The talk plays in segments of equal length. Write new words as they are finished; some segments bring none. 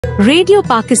Radio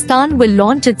Pakistan will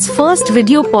launch its first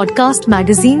video podcast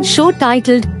magazine show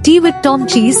titled Tea with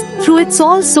Tomchees through its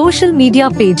all social media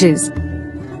pages.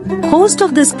 Host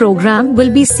of this program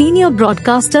will be senior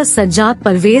broadcaster Sajjad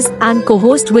Parvez and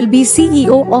co-host will be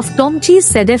CEO of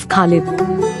Tomchees Sedef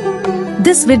Khalid.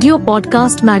 This video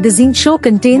podcast magazine show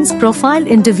contains profile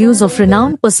interviews of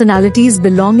renowned personalities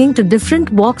belonging to different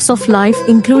walks of life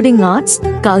including arts,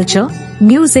 culture,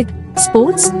 music,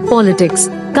 sports, politics,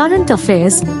 current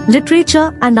affairs,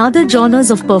 literature and other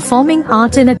genres of performing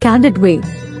art in a candid way.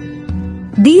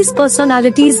 These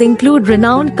personalities include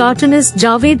renowned cartoonist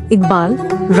Javed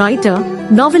Iqbal, writer,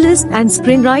 novelist and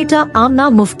screenwriter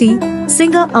Amna Mufti,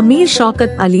 singer Amir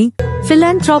Shaukat Ali,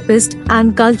 philanthropist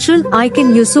and cultural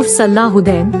icon Yusuf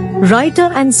Salahuddin, writer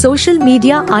and social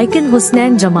media icon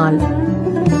Husnain Jamal,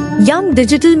 young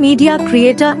digital media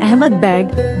creator Ahmed Beg,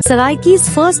 Saraiki's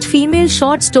first female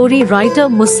short story writer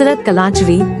Mussarat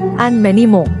Kalachri, and many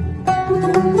more.